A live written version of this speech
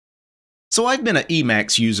So I've been an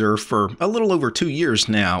Emacs user for a little over 2 years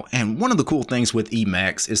now, and one of the cool things with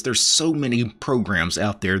Emacs is there's so many programs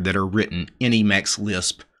out there that are written in Emacs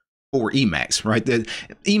Lisp for Emacs, right?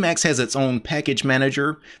 Emacs has its own package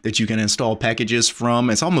manager that you can install packages from.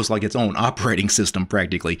 It's almost like its own operating system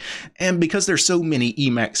practically. And because there's so many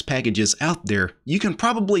Emacs packages out there, you can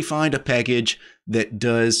probably find a package that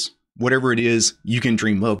does whatever it is you can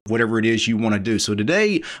dream of, whatever it is you want to do. So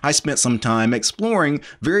today I spent some time exploring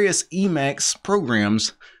various Emacs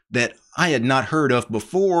programs that I had not heard of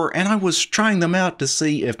before, and I was trying them out to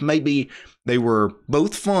see if maybe they were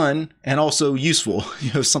both fun and also useful,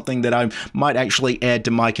 something that I might actually add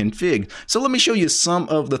to my config. So let me show you some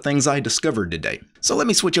of the things I discovered today. So let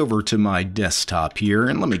me switch over to my desktop here,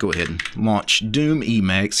 and let me go ahead and launch Doom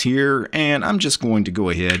Emacs here, and I'm just going to go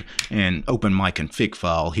ahead and open my config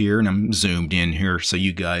file here, and I'm zoomed in here so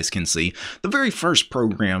you guys can see. The very first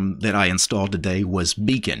program that I installed today was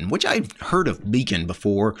Beacon, which I've heard of Beacon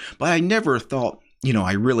before, but I never thought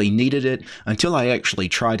I really needed it until I actually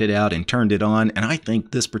tried it out and turned it on. And I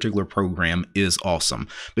think this particular program is awesome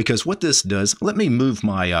because what this does, let me move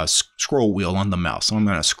my scroll wheel on the mouse. So I'm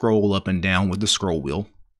going to scroll up and down with the scroll wheel.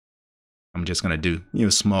 I'm just going to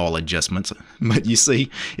do, small adjustments, but you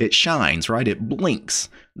see it shines, right? It blinks.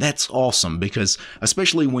 That's awesome because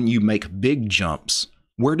especially when you make big jumps,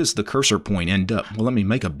 where does the cursor point end up? Well, let me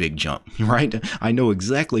make a big jump, right? I know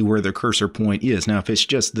exactly where the cursor point is. Now, if it's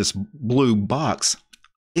just this blue box,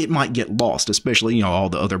 it might get lost, especially, all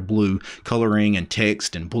the other blue coloring and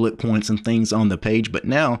text and bullet points and things on the page. But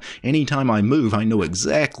now, anytime I move, I know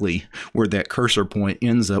exactly where that cursor point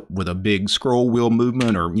ends up with a big scroll wheel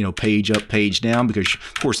movement or, page up, page down, because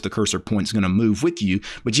of course the cursor point's going to move with you,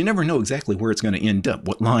 but you never know exactly where it's going to end up,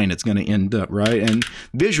 what line it's going to end up, right? And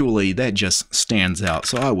visually, that just stands out.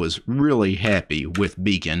 So I was really happy with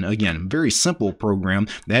Beacon. Again, very simple program.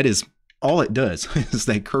 That is all it does is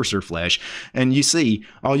that cursor flash. And you see,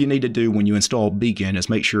 all you need to do when you install Beacon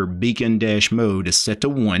is make sure Beacon-mode is set to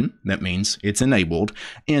 1. That means it's enabled.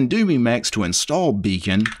 And Doom Emacs, to install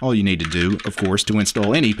Beacon, all you need to do, of course, to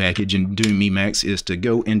install any package in Doom Emacs is to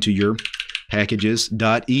go into your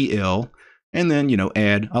packages.el and then,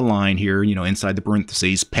 add a line here, inside the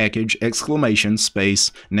parentheses, package, exclamation,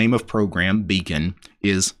 space, name of program, Beacon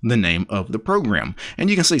is the name of the program. And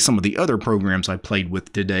you can see some of the other programs I played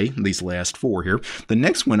with today, these last 4 here. The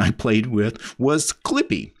next one I played with was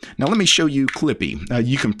Clippy. Now let me show you Clippy.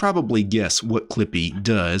 You can probably guess what Clippy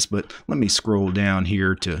does, but let me scroll down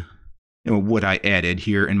here to what I added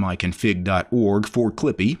here in my config.org for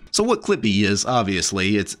Clippy. So what Clippy is,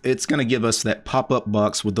 obviously, it's going to give us that pop-up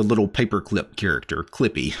box with the little paperclip character,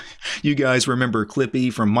 Clippy. You guys remember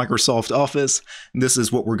Clippy from Microsoft Office? This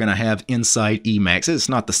is what we're going to have inside Emacs. It's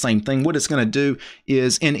not the same thing. What it's going to do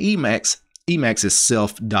is in Emacs is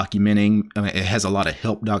self-documenting. It has a lot of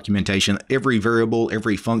help documentation. Every variable,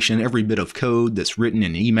 every function, every bit of code that's written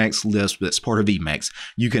in Emacs Lisp that's part of Emacs,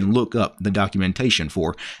 you can look up the documentation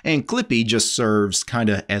for. And Clippy just serves kind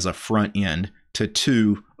of as a front end to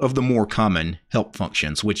 2 of the more common help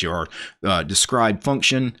functions, which are describe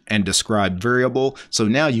function and describe variable. So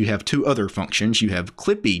now you have 2 other functions. You have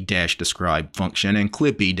Clippy-describe function and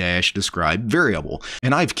Clippy-describe variable.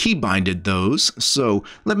 And I've keybinded those. So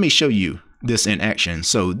let me show you this in action.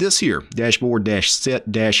 So this here,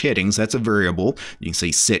 dashboard-set-headings, that's a variable. You can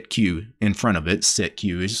see set Q in front of it. Set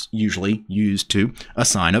Q is usually used to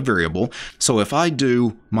assign a variable. So if I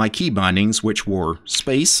do my key bindings, which were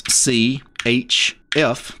space C H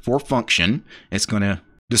F for function, it's going to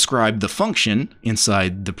describe the function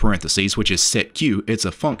inside the parentheses, which is set Q. It's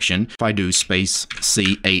a function. If I do space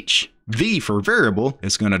C H V for variable,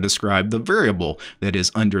 it's going to describe the variable that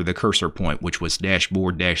is under the cursor point, which was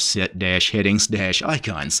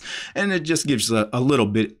dashboard-set-headings-icons. And it just gives a little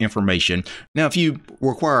bit information. Now, if you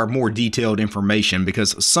require more detailed information,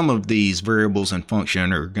 because some of these variables and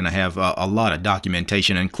function are going to have a lot of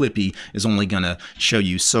documentation, and Clippy is only going to show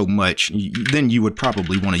you so much, then you would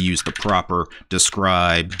probably want to use the proper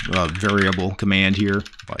describe variable command here,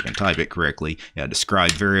 if I can type it correctly. Yeah,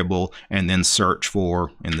 describe variable, and then search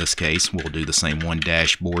for, in this case, we'll do the same one,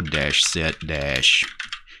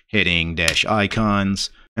 dashboard-set-heading-icons.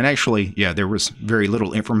 And actually, yeah, there was very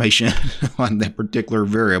little information on that particular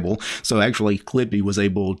variable. So actually, Clippy was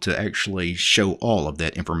able to actually show all of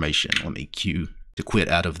that information. Let me cue to quit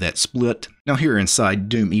out of that split. Now here inside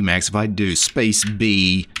Doom Emacs, if I do space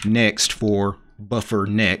B next for buffer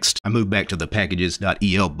next. I move back to the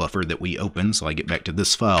packages.el buffer that we opened, so I get back to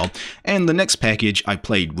this file. And the next package I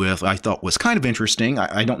played with, I thought was kind of interesting.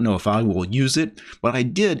 I don't know if I will use it, but I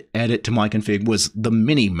did add it to my config, was the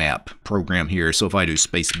Minimap program here. So if I do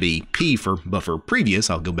space B, P for buffer previous,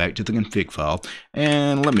 I'll go back to the config file,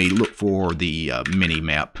 and let me look for the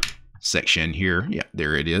Minimap section here. Yeah,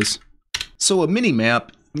 there it is. So a Minimap,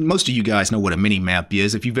 most of you guys know what a Minimap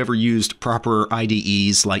is. If you've ever used proper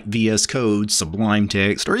IDEs like VS Code, Sublime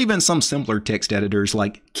Text, or even some simpler text editors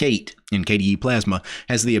like Kate in KDE Plasma,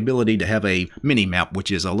 has the ability to have a Minimap, which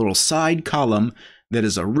is a little side column that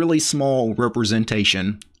is a really small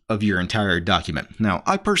representation of your entire document. Now,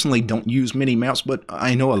 I personally don't use Minimaps, but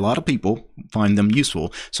I know a lot of people find them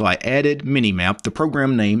useful. So I added Minimap. The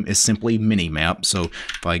program name is simply Minimap. So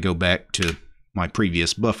if I go back to my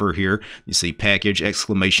previous buffer here, you see package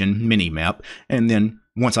exclamation Minimap, and then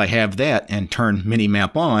once I have that and turn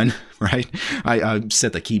Minimap on, right, I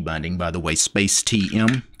set the key binding, by the way, space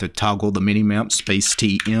TM to toggle the Minimap, space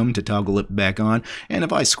TM to toggle it back on, and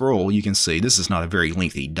if I scroll, you can see this is not a very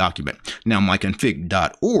lengthy document. Now, my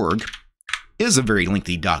config.org is a very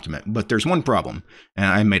lengthy document, but there's one problem, and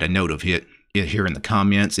I made a note of it here in the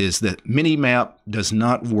comments, is that Minimap does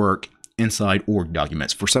not work inside org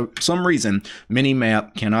documents. For some reason,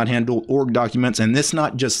 Minimap cannot handle org documents, and it's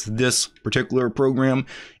not just this particular program.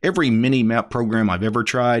 Every Minimap program I've ever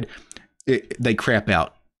tried, they crap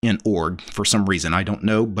out in org for some reason. I don't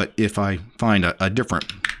know, but if I find a different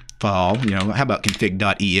file, how about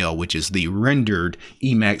config.el, which is the rendered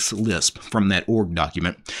Emacs Lisp from that org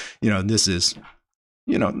document, this is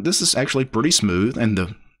actually pretty smooth, and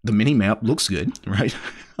the Minimap looks good, right?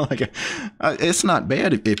 It's not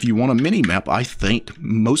bad. If you want a Minimap, I think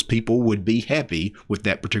most people would be happy with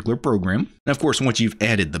that particular program. And of course, once you've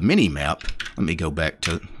added the Minimap, let me go back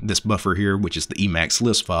to this buffer here, which is the Emacs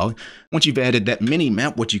list file. Once you've added that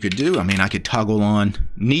Minimap, what you could do, I could toggle on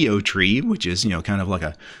NeoTree, which is, kind of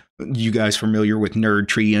like you guys familiar with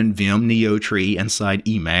NerdTree and Vim? NeoTree inside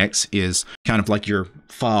Emacs is kind of like your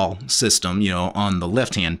file system, on the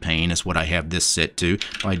left-hand pane is what I have this set to.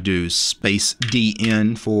 If I do space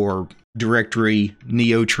DN for directory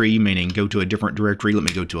NeoTree, meaning go to a different directory, let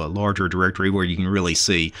me go to a larger directory where you can really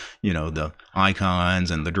see, the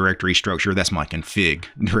icons and the directory structure. That's my config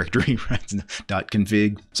directory, right?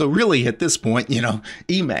 .config. So really at this point,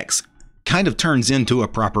 Emacs kind of turns into a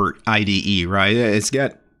proper IDE, right? It's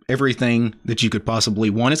got everything that you could possibly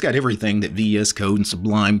want. It's got everything that VS Code and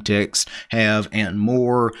Sublime Text have and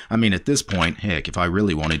more. At this point, heck, if I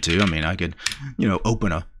really wanted to, I could,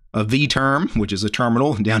 open a vterm, which is a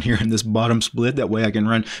terminal down here in this bottom split. That way I can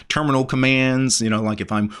run terminal commands, like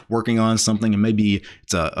if I'm working on something and maybe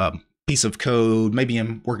it's a piece of code, maybe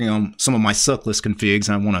I'm working on some of my suckless configs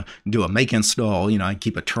and I want to do a make install, I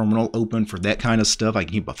keep a terminal open for that kind of stuff. I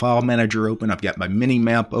can keep a file manager open. I've got my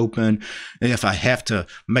Minimap open. And if I have to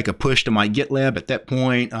make a push to my GitLab at that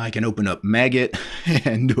point, I can open up Maggot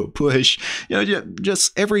and do a push.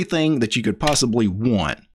 Just everything that you could possibly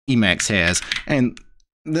want, Emacs has. And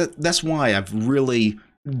that's why I've really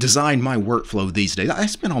designed my workflow these days. I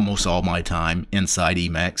spend almost all my time inside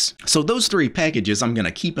Emacs. So those three packages I'm going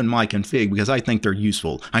to keep in my config because I think they're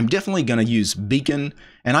useful. I'm definitely going to use Beacon,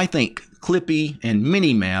 and I think Clippy and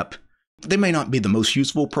Minimap, they may not be the most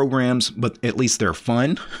useful programs, but at least they're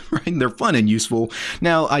fun, right? They're fun and useful.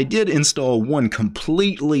 Now, I did install one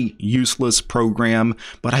completely useless program,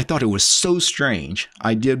 but I thought it was so strange.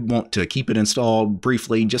 I did want to keep it installed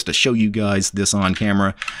briefly just to show you guys this on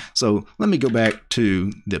camera. So let me go back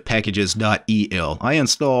to the packages.el. I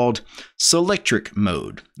installed Selectric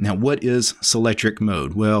Mode. Now, what is Selectric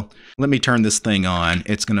Mode? Well, let me turn this thing on.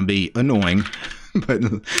 It's going to be annoying. But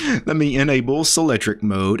let me enable Selectric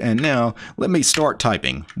Mode, and now let me start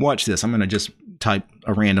typing. Watch this. I'm going to just type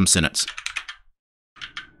a random sentence.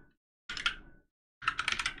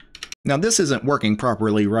 Now, this isn't working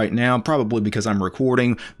properly right now, probably because I'm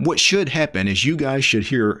recording. What should happen is you guys should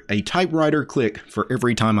hear a typewriter click for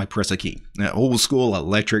every time I press a key. An old school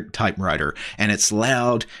electric typewriter, and it's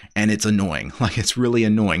loud and it's annoying. It's really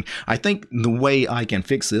annoying. I think the way I can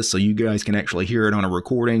fix this so you guys can actually hear it on a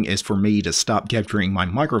recording is for me to stop capturing my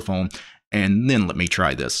microphone, and then let me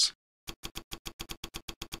try this.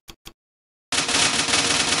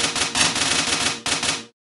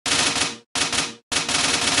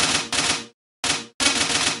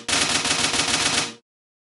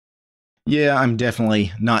 Yeah, I'm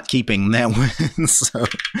definitely not keeping that one, so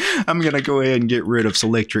I'm going to go ahead and get rid of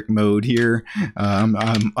Selectric Mode here.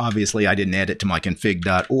 Obviously, I didn't add it to my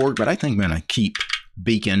config.org, but I think I'm going to keep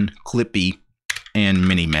Beacon, Clippy, and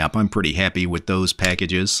Minimap. I'm pretty happy with those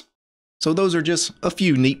packages. So those are just a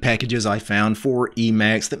few neat packages I found for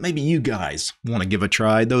Emacs that maybe you guys want to give a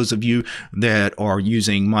try. Those of you that are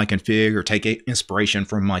using my config or take inspiration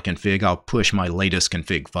from my config, I'll push my latest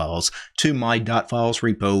config files to my .files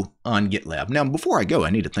repo on GitLab. Now, before I go,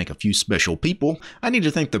 I need to thank a few special people. I need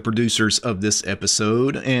to thank the producers of this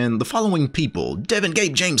episode and the following people: Devin,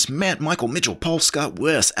 Gabe, James, Matt, Michael, Mitchell, Paul, Scott,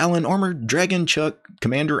 Wes, Alan, Armored, Dragon, Chuck,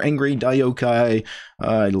 Commander, Angry, Diokai,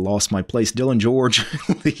 I lost my place, Dylan, George,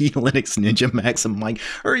 Lee, Linux, Ninja, Maxim, Mike,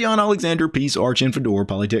 Urian, Alexander, Peace, Arch, Infidor,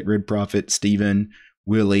 Polytech, Red Prophet, Steven,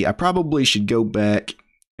 Willie. I probably should go back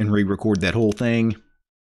and re-record that whole thing.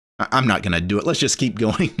 I'm not going to do it. Let's just keep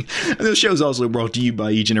going. This show is also brought to you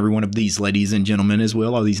by each and every one of these ladies and gentlemen as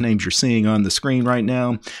well. All these names you're seeing on the screen right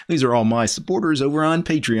now. These are all my supporters over on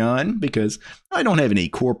Patreon because I don't have any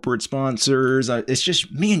corporate sponsors. It's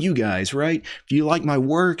just me and you guys, right? If you like my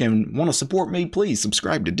work and want to support me, please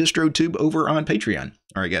subscribe to DistroTube over on Patreon.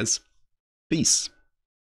 All right, guys. Peace.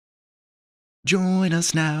 Join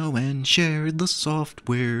us now and share the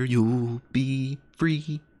software. You'll be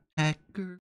free, hacker.